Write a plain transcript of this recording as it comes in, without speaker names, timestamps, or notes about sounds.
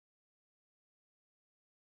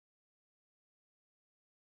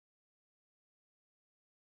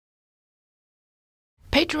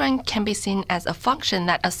PageRank can be seen as a function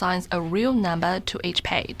that assigns a real number to each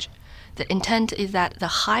page. The intent is that the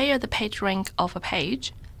higher the PageRank of a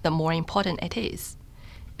page, the more important it is.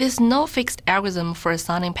 There's no fixed algorithm for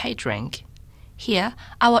assigning PageRank. Here,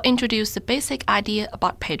 I will introduce the basic idea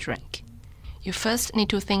about PageRank. You first need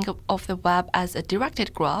to think of the web as a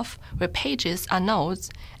directed graph where pages are nodes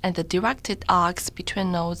and the directed arcs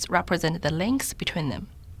between nodes represent the links between them.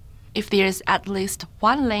 If there is at least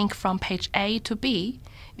one link from page A to B,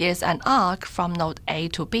 there is an arc from node A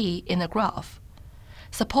to B in the graph.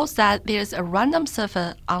 Suppose that there is a random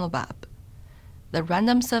surfer on the web. The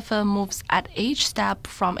random surfer moves at each step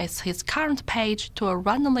from his current page to a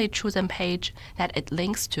randomly chosen page that it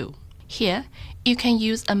links to. Here, you can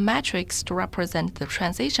use a matrix to represent the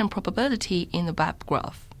transition probability in the web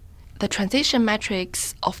graph. The transition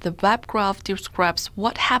matrix of the web graph describes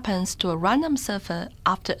what happens to a random surfer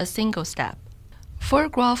after a single step. For a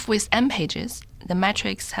graph with n pages, the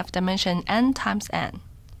matrix have dimension n times n.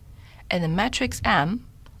 In the matrix M,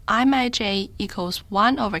 I equals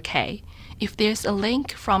 1 over k if there's a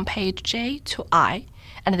link from page J to I,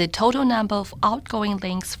 and the total number of outgoing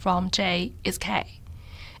links from J is k.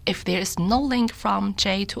 If there is no link from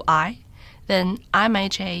J to I, then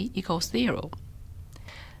I equals 0.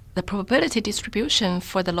 The probability distribution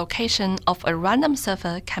for the location of a random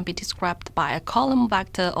surfer can be described by a column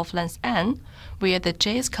vector of length n, where the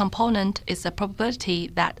j's component is the probability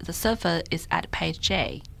that the surfer is at page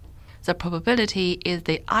J. The probability is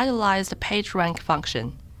the idealized PageRank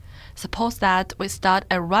function. Suppose that we start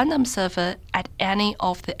a random surfer at any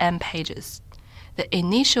of the n pages. The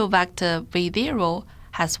initial vector v0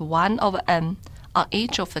 has 1 over n on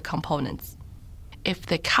each of the components. If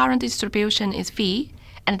the current distribution is v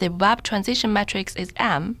and the web transition matrix is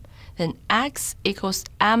m, then x equals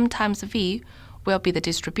m times v will be the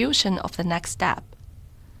distribution of the next step.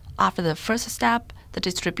 After the first step, the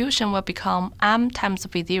distribution will become m times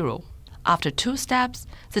v0. After 2 steps,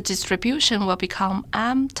 the distribution will become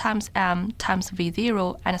m times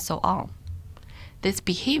v0, and so on. This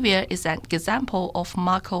behavior is an example of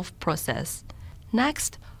Markov process.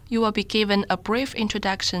 Next, you will be given a brief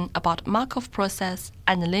introduction about Markov process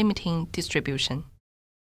and limiting distribution.